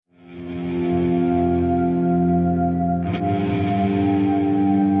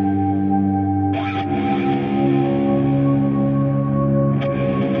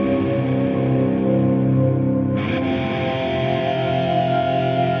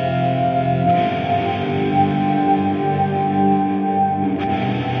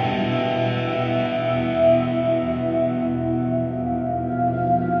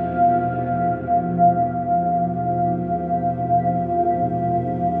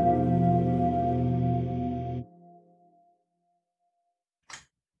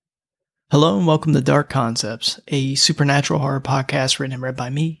Hello and welcome to Dark Concepts, a supernatural horror podcast written and read by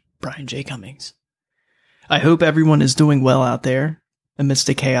me, Brian J. Cummings. I hope everyone is doing well out there. Amidst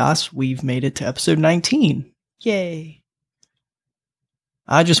the chaos, we've made it to episode 19. Yay!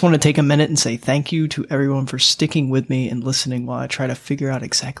 I just want to take a minute and say thank you to everyone for sticking with me and listening while I try to figure out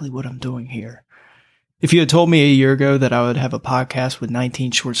exactly what I'm doing here. If you had told me a year ago that I would have a podcast with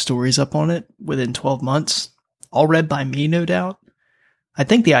 19 short stories up on it within 12 months, all read by me, no doubt, I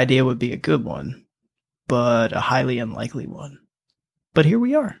think the idea would be a good one, but a highly unlikely one. But here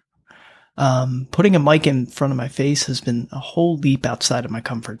we are. Putting a mic in front of my face has been a whole leap outside of my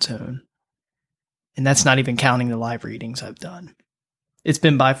comfort zone. And that's not even counting the live readings I've done. It's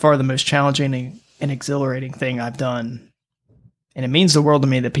been by far the most challenging and exhilarating thing I've done. And it means the world to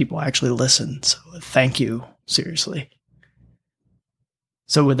me that people actually listen. So thank you, seriously.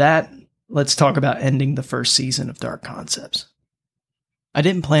 So with that, let's talk about ending the first season of Dark Concepts. I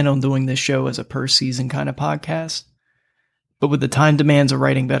didn't plan on doing this show as a per season kind of podcast, but with the time demands of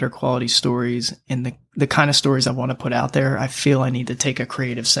writing better quality stories and the kind of stories I want to put out there, I feel I need to take a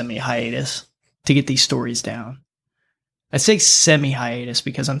creative semi-hiatus to get these stories down. I say semi-hiatus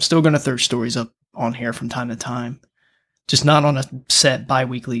because I'm still going to throw stories up on here from time to time, just not on a set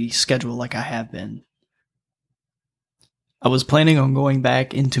bi-weekly schedule like I have been. I was planning on going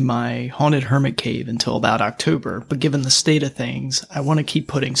back into my haunted hermit cave until about October, but given the state of things, I want to keep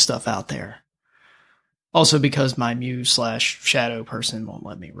putting stuff out there. Also because my muse/shadow person won't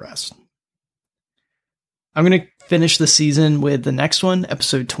let me rest. I'm going to finish the season with the next one,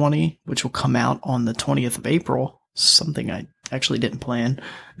 episode 20, which will come out on the 20th of April, something I actually didn't plan.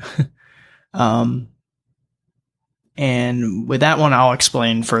 And with that one, I'll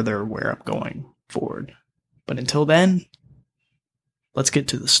explain further where I'm going forward. But until then, let's get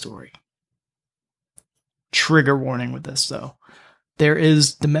to the story. Trigger warning with this, though. There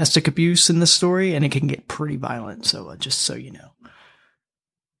is domestic abuse in this story, and it can get pretty violent, so just so you know.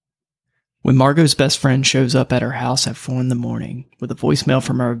 When Margot's best friend shows up at her house at 4 in the morning with a voicemail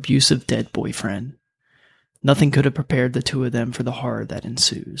from her abusive dead boyfriend, nothing could have prepared the two of them for the horror that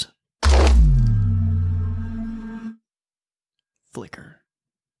ensues. Flicker.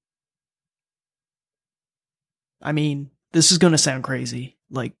 I mean, this is going to sound crazy,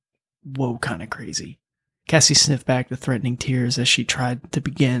 like, whoa, kind of crazy. Cassie sniffed back the threatening tears as she tried to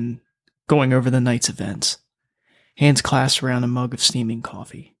begin going over the night's events, hands clasped around a mug of steaming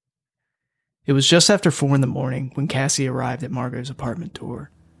coffee. It was just after 4 in the morning when Cassie arrived at Margot's apartment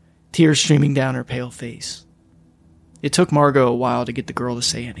door, tears streaming down her pale face. It took Margot a while to get the girl to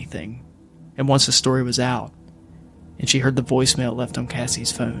say anything, and once the story was out, and she heard the voicemail left on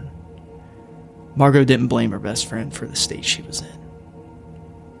Cassie's phone, Margot didn't blame her best friend for the state she was in.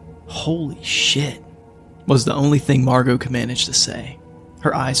 Holy shit, was the only thing Margot could manage to say,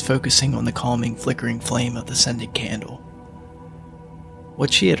 her eyes focusing on the calming, flickering flame of the scented candle.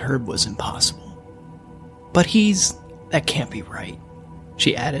 What she had heard was impossible. But that can't be right,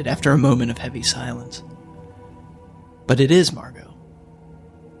 she added after a moment of heavy silence. But it is, Margot.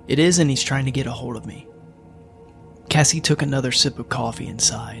 It is, and he's trying to get a hold of me. Cassie took another sip of coffee and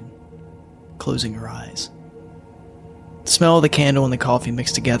sighed, closing her eyes. The smell of the candle and the coffee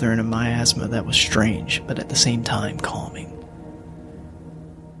mixed together in a miasma that was strange, but at the same time calming.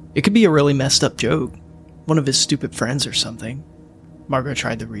 It could be a really messed up joke, one of his stupid friends or something. Margot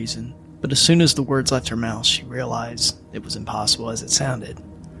tried to reason, but as soon as the words left her mouth, she realized it was impossible as it sounded.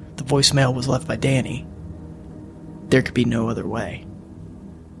 The voicemail was left by Danny. There could be no other way.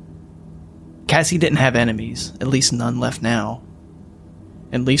 Cassie didn't have enemies, at least none left now,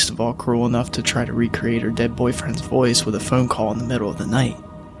 and least of all cruel enough to try to recreate her dead boyfriend's voice with a phone call in the middle of the night.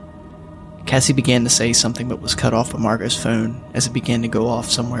 Cassie began to say something but was cut off by Margot's phone as it began to go off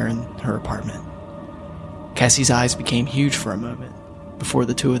somewhere in her apartment. Cassie's eyes became huge for a moment before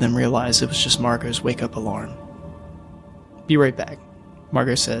the two of them realized it was just Margot's wake-up alarm. "Be right back,"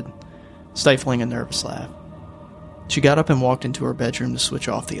 Margot said, stifling a nervous laugh. She got up and walked into her bedroom to switch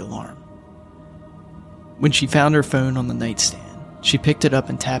off the alarm. When she found her phone on the nightstand, she picked it up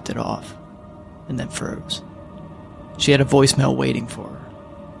and tapped it off, and then froze. She had a voicemail waiting for her,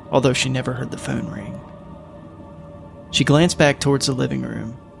 although she never heard the phone ring. She glanced back towards the living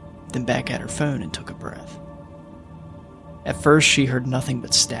room, then back at her phone and took a breath. At first, she heard nothing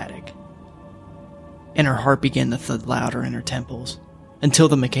but static, and her heart began to thud louder in her temples, until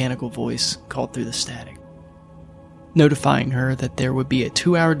the mechanical voice called through the static, notifying her that there would be a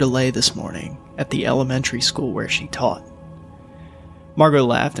 2-hour delay this morning at the elementary school where she taught. Margot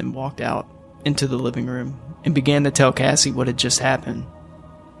laughed and walked out into the living room and began to tell Cassie what had just happened.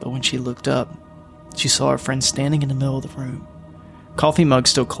 But when she looked up, she saw her friend standing in the middle of the room, coffee mug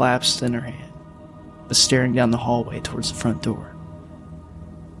still clasped in her hand, but staring down the hallway towards the front door.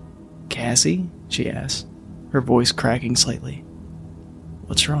 "Cassie?" she asked, her voice cracking slightly.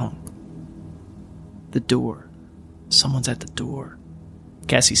 "What's wrong?" "The door. Someone's at the door,"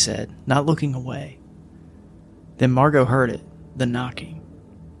 Cassie said, not looking away. Then Margot heard it, the knocking.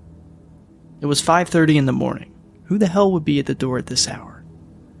 It was 5:30 in the morning. Who the hell would be at the door at this hour?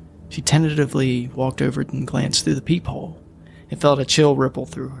 She tentatively walked over and glanced through the peephole and felt a chill ripple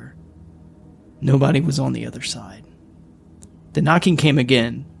through her. Nobody was on the other side. The knocking came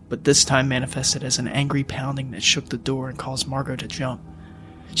again, but this time manifested as an angry pounding that shook the door and caused Margot to jump.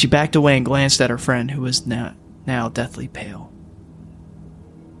 She backed away and glanced at her friend, who was now deathly pale.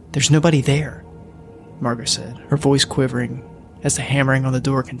 "There's nobody there," Margot said, her voice quivering as the hammering on the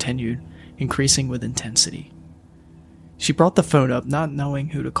door continued, increasing with intensity. She brought the phone up, not knowing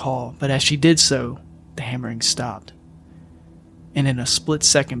who to call, but as she did so, the hammering stopped. And in a split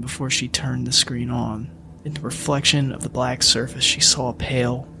second before she turned the screen on, in the reflection of the black surface, she saw a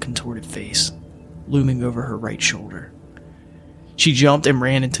pale, contorted face looming over her right shoulder. She jumped and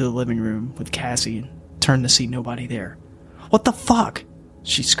ran into the living room with Cassie and turned to see nobody there. "What the fuck?"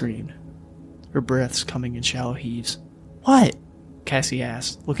 she screamed, her breaths coming in shallow heaves. "What?" Cassie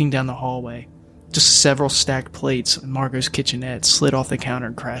asked, looking down the hallway. Just several stacked plates in Margot's kitchenette slid off the counter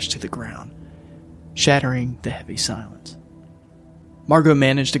and crashed to the ground, shattering the heavy silence. Margot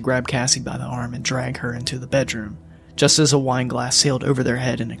managed to grab Cassie by the arm and drag her into the bedroom, just as a wine glass sailed over their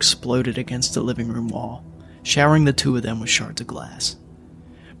head and exploded against the living room wall, showering the two of them with shards of glass.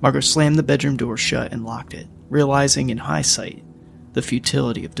 Margot slammed the bedroom door shut and locked it, realizing in hindsight the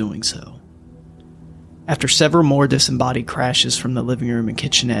futility of doing so. After several more disembodied crashes from the living room and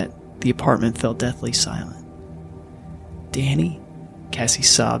kitchenette, the apartment fell deathly silent. "Danny?" Cassie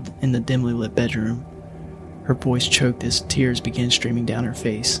sobbed in the dimly lit bedroom. Her voice choked as tears began streaming down her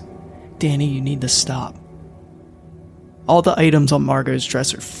face. "Danny, you need to stop." All the items on Margot's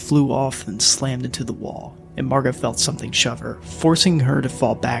dresser flew off and slammed into the wall, and Margot felt something shove her, forcing her to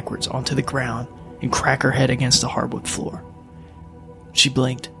fall backwards onto the ground and crack her head against the hardwood floor. She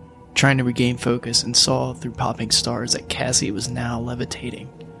blinked, trying to regain focus, and saw through popping stars that Cassie was now levitating,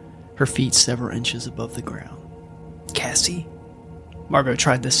 her feet several inches above the ground. "Cassie?" Margot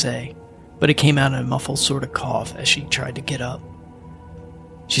tried to say, but it came out in a muffled sort of cough as she tried to get up.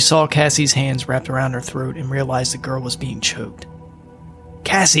 She saw Cassie's hands wrapped around her throat and realized the girl was being choked.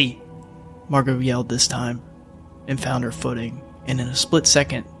 "Cassie!" Margot yelled this time, and found her footing, and in a split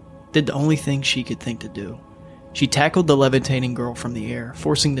second, did the only thing she could think to do. She tackled the levitating girl from the air,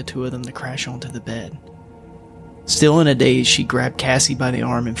 forcing the two of them to crash onto the bed. Still in a daze, she grabbed Cassie by the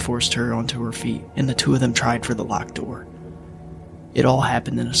arm and forced her onto her feet, and the two of them tried for the locked door. It all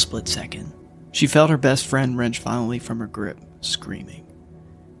happened in a split second. She felt her best friend wrench violently from her grip, screaming.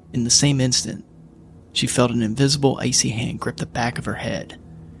 In the same instant, she felt an invisible icy hand grip the back of her head,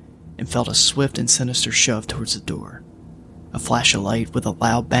 and felt a swift and sinister shove towards the door. A flash of light with a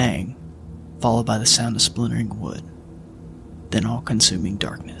loud bang, followed by the sound of splintering wood, then all-consuming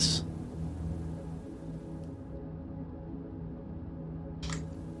darkness.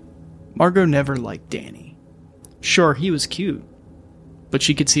 Margot never liked Danny. Sure, he was cute, but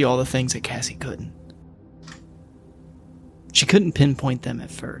she could see all the things that Cassie couldn't. She couldn't pinpoint them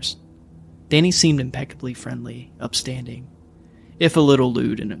at first. Danny seemed impeccably friendly, upstanding, if a little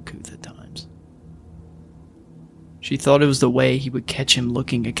lewd and uncouth at times. She thought it was the way he would catch him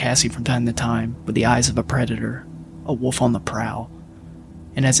looking at Cassie from time to time with the eyes of a predator, a wolf on the prowl,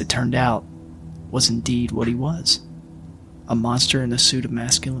 and as it turned out, was indeed what he was, a monster in a suit of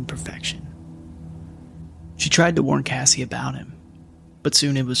masculine perfection. She tried to warn Cassie about him, but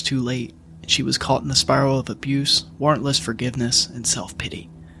soon it was too late, and she was caught in the spiral of abuse, warrantless forgiveness, and self-pity.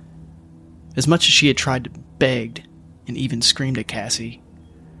 As much as she had tried to beg and even screamed at Cassie,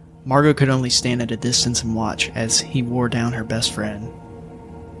 Margot could only stand at a distance and watch as he wore down her best friend,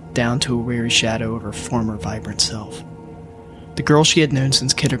 down to a weary shadow of her former vibrant self. The girl she had known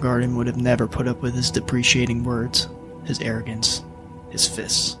since kindergarten would have never put up with his depreciating words, his arrogance, his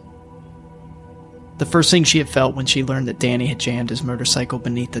fists. The first thing she had felt when she learned that Danny had jammed his motorcycle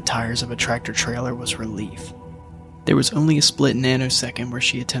beneath the tires of a tractor-trailer was relief. There was only a split nanosecond where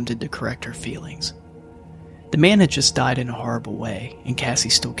she attempted to correct her feelings. The man had just died in a horrible way, and Cassie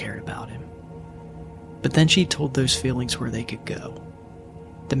still cared about him. But then she told those feelings where they could go.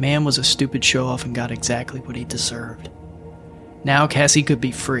 The man was a stupid show-off and got exactly what he deserved. Now Cassie could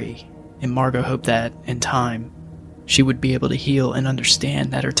be free, and Margot hoped that, in time, she would be able to heal and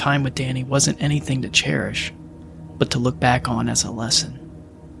understand that her time with Danny wasn't anything to cherish, but to look back on as a lesson.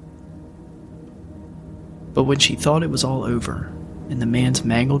 But when she thought it was all over, and the man's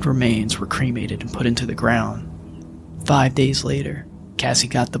mangled remains were cremated and put into the ground. 5 days later, Cassie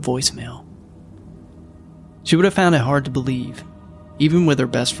got the voicemail. She would have found it hard to believe, even with her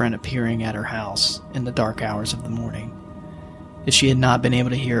best friend appearing at her house in the dark hours of the morning, if she had not been able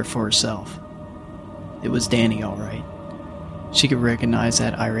to hear it for herself. It was Danny, all right. She could recognize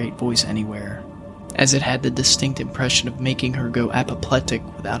that irate voice anywhere, as it had the distinct impression of making her go apoplectic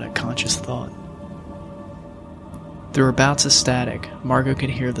without a conscious thought. Through her bouts of static, Margot could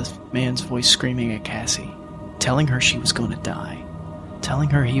hear the man's voice screaming at Cassie, telling her she was going to die, telling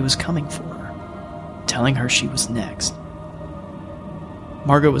her he was coming for her, telling her she was next.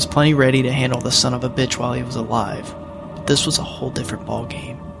 Margot was plenty ready to handle the son of a bitch while he was alive, but this was a whole different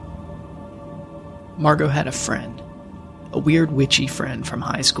ballgame. Margot had a friend, a weird witchy friend from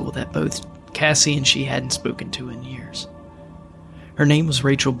high school that both Cassie and she hadn't spoken to in years. Her name was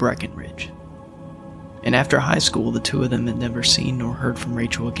Rachel Breckenridge, and after high school the two of them had never seen nor heard from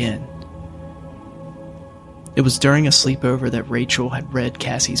Rachel again. It was during a sleepover that Rachel had read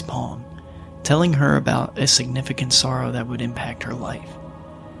Cassie's palm, telling her about a significant sorrow that would impact her life.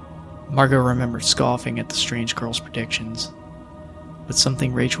 Margot remembered scoffing at the strange girl's predictions, but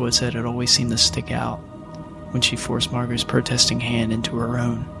something Rachel had said had always seemed to stick out when she forced Margot's protesting hand into her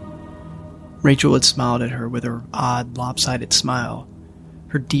own. Rachel had smiled at her with her odd, lopsided smile,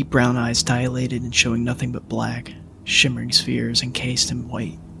 her deep brown eyes dilated and showing nothing but black, shimmering spheres encased in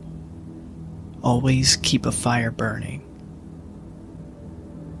white. Always keep a fire burning.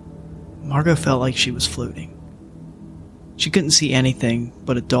 Margot felt like she was floating. She couldn't see anything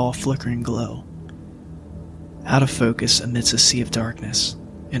but a dull, flickering glow. Out of focus amidst a sea of darkness,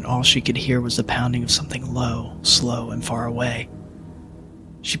 and all she could hear was the pounding of something low, slow, and far away.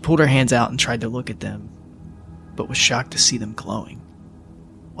 She pulled her hands out and tried to look at them, but was shocked to see them glowing.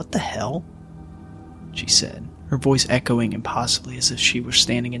 "What the hell?" she said, her voice echoing impossibly as if she were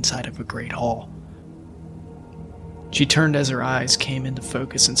standing inside of a great hall. She turned as her eyes came into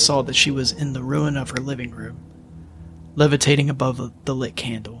focus and saw that she was in the ruin of her living room, levitating above the lit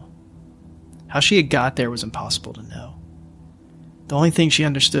candle. How she had got there was impossible to know. The only thing she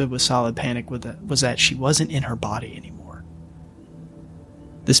understood with solid panic was that she wasn't in her body anymore.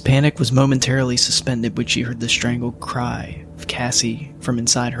 This panic was momentarily suspended when she heard the strangled cry of Cassie from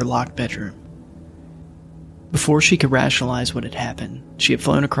inside her locked bedroom. Before she could rationalize what had happened, she had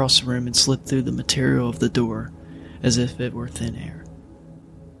flown across the room and slipped through the material of the door as if it were thin air.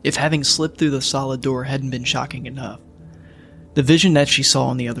 If having slipped through the solid door hadn't been shocking enough, the vision that she saw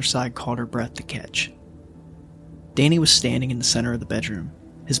on the other side caught her breath to catch. Danny was standing in the center of the bedroom,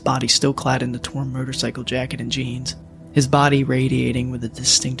 his body still clad in the torn motorcycle jacket and jeans, his body radiating with a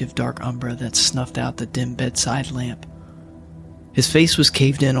distinctive dark umbra that snuffed out the dim bedside lamp. His face was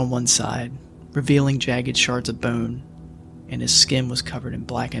caved in on one side, revealing jagged shards of bone, and his skin was covered in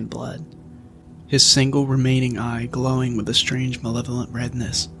blackened blood, his single remaining eye glowing with a strange malevolent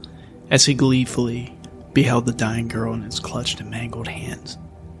redness, as he gleefully beheld the dying girl in his clutched and mangled hands.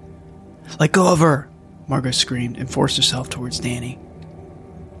 "Let go of her!" Margot screamed and forced herself towards Danny.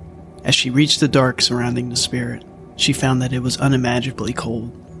 As she reached the dark surrounding the spirit, she found that it was unimaginably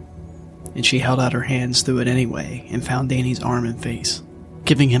cold, and she held out her hands through it anyway and found Danny's arm and face,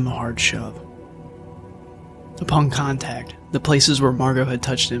 giving him a hard shove. Upon contact, the places where Margot had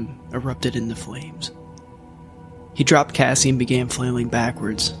touched him erupted into flames. He dropped Cassie and began flailing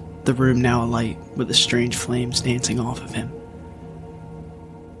backwards, the room now alight with the strange flames dancing off of him.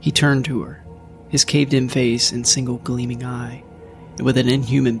 He turned to her, his caved-in face and single gleaming eye, and with an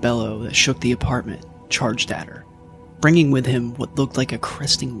inhuman bellow that shook the apartment, charged at her, bringing with him what looked like a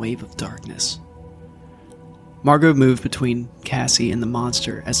cresting wave of darkness. Margot moved between Cassie and the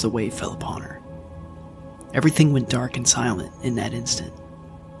monster as the wave fell upon her. Everything went dark and silent in that instant,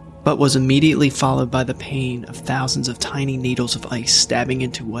 but was immediately followed by the pain of thousands of tiny needles of ice stabbing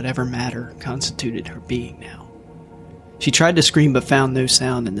into whatever matter constituted her being now. She tried to scream but found no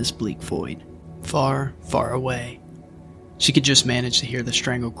sound in this bleak void. Far, far away, she could just manage to hear the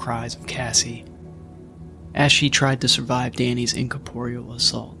strangled cries of Cassie as she tried to survive Danny's incorporeal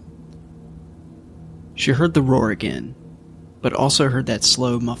assault. She heard the roar again, but also heard that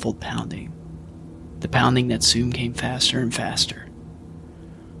slow, muffled pounding, the pounding that soon came faster and faster.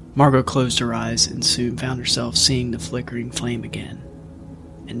 Margot closed her eyes and soon found herself seeing the flickering flame again,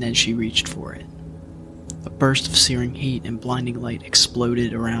 and then she reached for it. A burst of searing heat and blinding light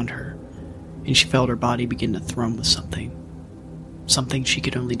exploded around her, and she felt her body begin to thrum with something she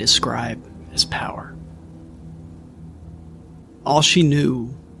could only describe as power. All she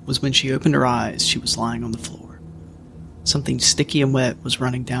knew was when she opened her eyes, she was lying on the floor. Something sticky and wet was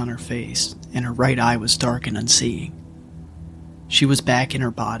running down her face, and her right eye was dark and unseeing. she was back in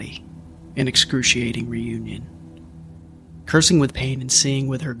her body, an excruciating reunion. Cursing with pain and seeing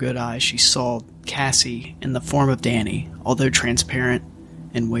with her good eyes, she saw Cassie in the form of Danny, although transparent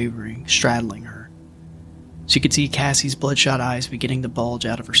and wavering, straddling her. She could see Cassie's bloodshot eyes beginning to bulge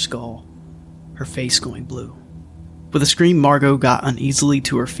out of her skull, her face going blue. With a scream, Margot got uneasily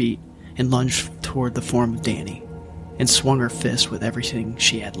to her feet and lunged toward the form of Danny, and swung her fist with everything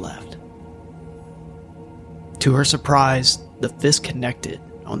she had left. To her surprise, the fist connected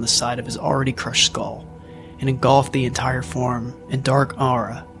on the side of his already crushed skull, and engulfed the entire form in dark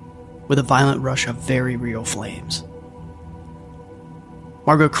aura with a violent rush of very real flames.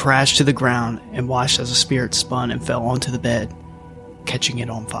 Margot crashed to the ground and watched as the spirit spun and fell onto the bed, catching it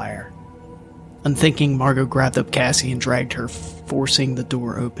on fire. Unthinking, Margot grabbed up Cassie and dragged her, forcing the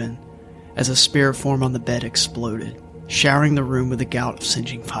door open as a spirit form on the bed exploded, showering the room with a gout of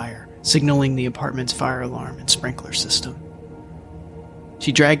singeing fire, signaling the apartment's fire alarm and sprinkler system.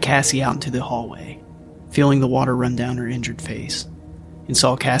 She dragged Cassie out into the hallway, feeling the water run down her injured face, and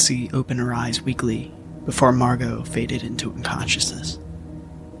saw Cassie open her eyes weakly before Margot faded into unconsciousness.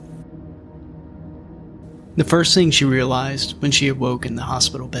 The first thing she realized when she awoke in the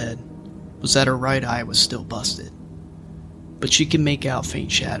hospital bed was that her right eye was still busted, but she could make out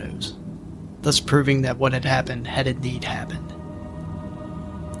faint shadows, thus proving that what had happened had indeed happened.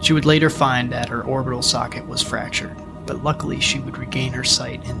 She would later find that her orbital socket was fractured, but luckily she would regain her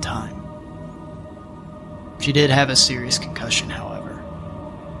sight in time. She did have a serious concussion, however,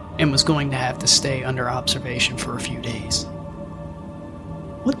 and was going to have to stay under observation for a few days.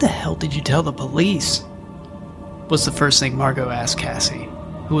 "What the hell did you tell the police?" was the first thing Margot asked Cassie,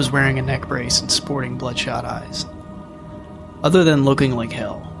 who was wearing a neck brace and sporting bloodshot eyes. Other than looking like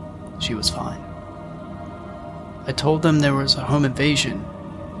hell, she was fine. "I told them there was a home invasion,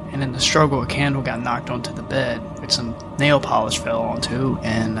 and in the struggle a candle got knocked onto the bed, which some nail polish fell onto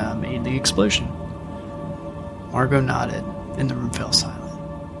and made the explosion." Margot nodded, and the room fell silent.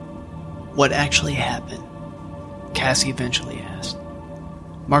 "What actually happened?" Cassie eventually asked.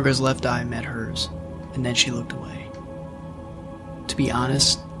 Margot's left eye met hers, and then she looked away. "To be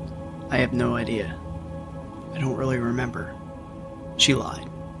honest, I have no idea. I don't really remember." She lied.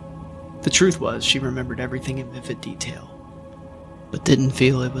 The truth was, she remembered everything in vivid detail, but didn't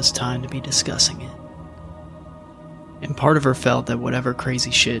feel it was time to be discussing it. And part of her felt that whatever crazy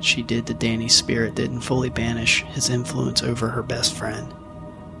shit she did to Danny's spirit didn't fully banish his influence over her best friend.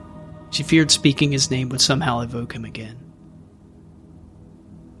 She feared speaking his name would somehow evoke him again.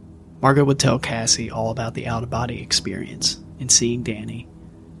 Margot would tell Cassie all about the out-of-body experience in seeing Danny,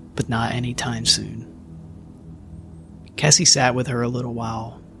 but not anytime soon. Cassie sat with her a little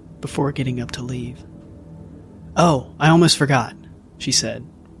while before getting up to leave. "Oh, I almost forgot," she said,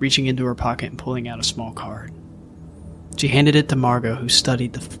 reaching into her pocket and pulling out a small card. She handed it to Margot, who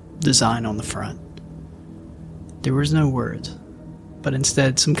studied the design on the front. There was no words, but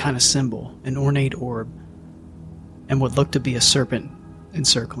instead some kind of symbol, an ornate orb, and what looked to be a serpent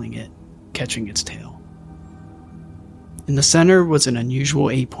encircling it, catching its tail. In the center was an unusual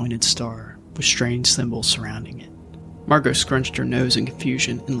 8-pointed star with strange symbols surrounding it. Margot scrunched her nose in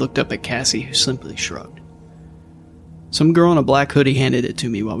confusion and looked up at Cassie, who simply shrugged. "Some girl in a black hoodie handed it to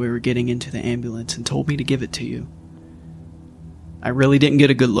me while we were getting into the ambulance and told me to give it to you. I really didn't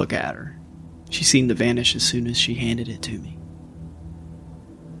get a good look at her. She seemed to vanish as soon as she handed it to me."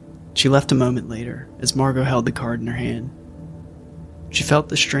 She left a moment later, as Margot held the card in her hand. She felt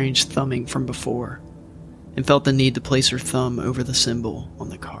the strange thumbing from before, and felt the need to place her thumb over the symbol on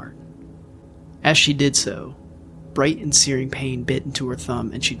the card. As she did so, bright and searing pain bit into her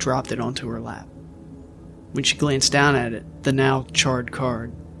thumb and she dropped it onto her lap. When she glanced down at it, the now charred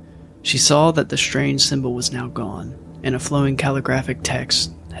card, she saw that the strange symbol was now gone, and a flowing calligraphic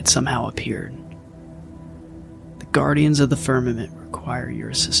text had somehow appeared. "The Guardians of the Firmament require your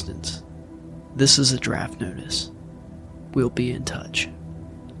assistance. This is a draft notice. We'll be in touch."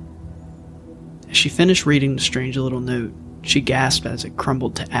 As she finished reading the strange little note, she gasped as it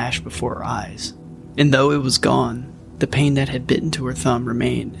crumbled to ash before her eyes. And though it was gone, the pain that had bitten to her thumb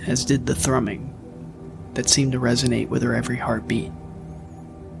remained, as did the thrumming that seemed to resonate with her every heartbeat.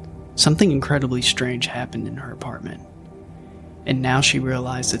 Something incredibly strange happened in her apartment, and now she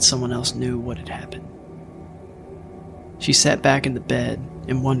realized that someone else knew what had happened. She sat back in the bed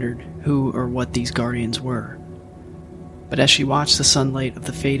and wondered who or what these guardians were. But as she watched the sunlight of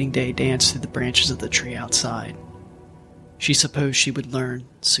the fading day dance through the branches of the tree outside, she supposed she would learn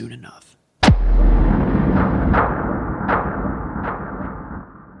soon enough.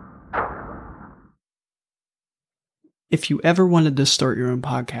 If you ever wanted to start your own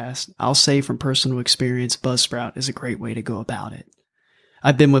podcast, I'll say from personal experience, Buzzsprout is a great way to go about it.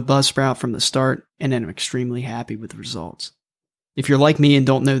 I've been with Buzzsprout from the start and am extremely happy with the results. If you're like me and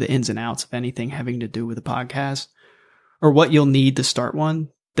don't know the ins and outs of anything having to do with a podcast, or what you'll need to start one,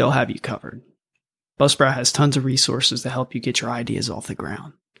 they'll have you covered. Buzzsprout has tons of resources to help you get your ideas off the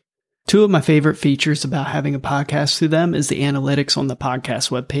ground. Two of my favorite features about having a podcast through them is the analytics on the podcast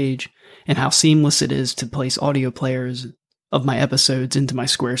webpage and how seamless it is to place audio players of my episodes into my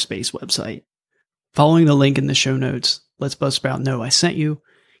Squarespace website. Following the link in the show notes lets Buzzsprout know I sent you,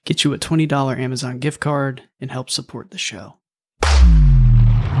 get you a $20 Amazon gift card, and help support the show.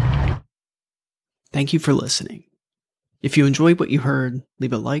 Thank you for listening. If you enjoyed what you heard,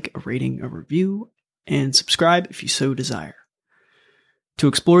 leave a like, a rating, a review, and subscribe if you so desire. To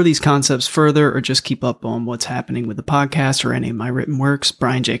explore these concepts further or just keep up on what's happening with the podcast or any of my written works,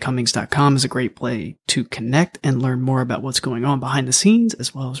 brianjcummings.com is a great place to connect and learn more about what's going on behind the scenes,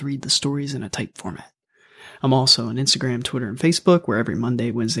 as well as read the stories in a typed format. I'm also on Instagram, Twitter, and Facebook, where every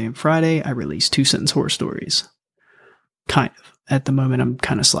Monday, Wednesday, and Friday I release 2-sentence horror stories. Kind of. At the moment, I'm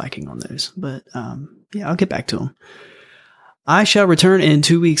kind of slacking on those, but yeah, I'll get back to them. I shall return in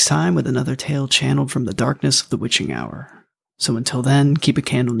 2 weeks' time with another tale channeled from the darkness of the witching hour. So until then, keep a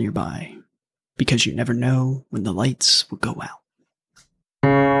candle nearby, because you never know when the lights will go out.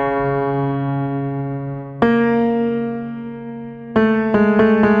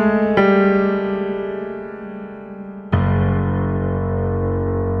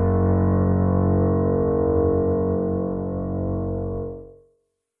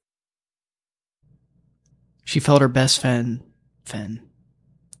 She felt her best friend. Her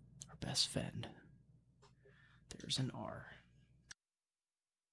best friend. There's an R.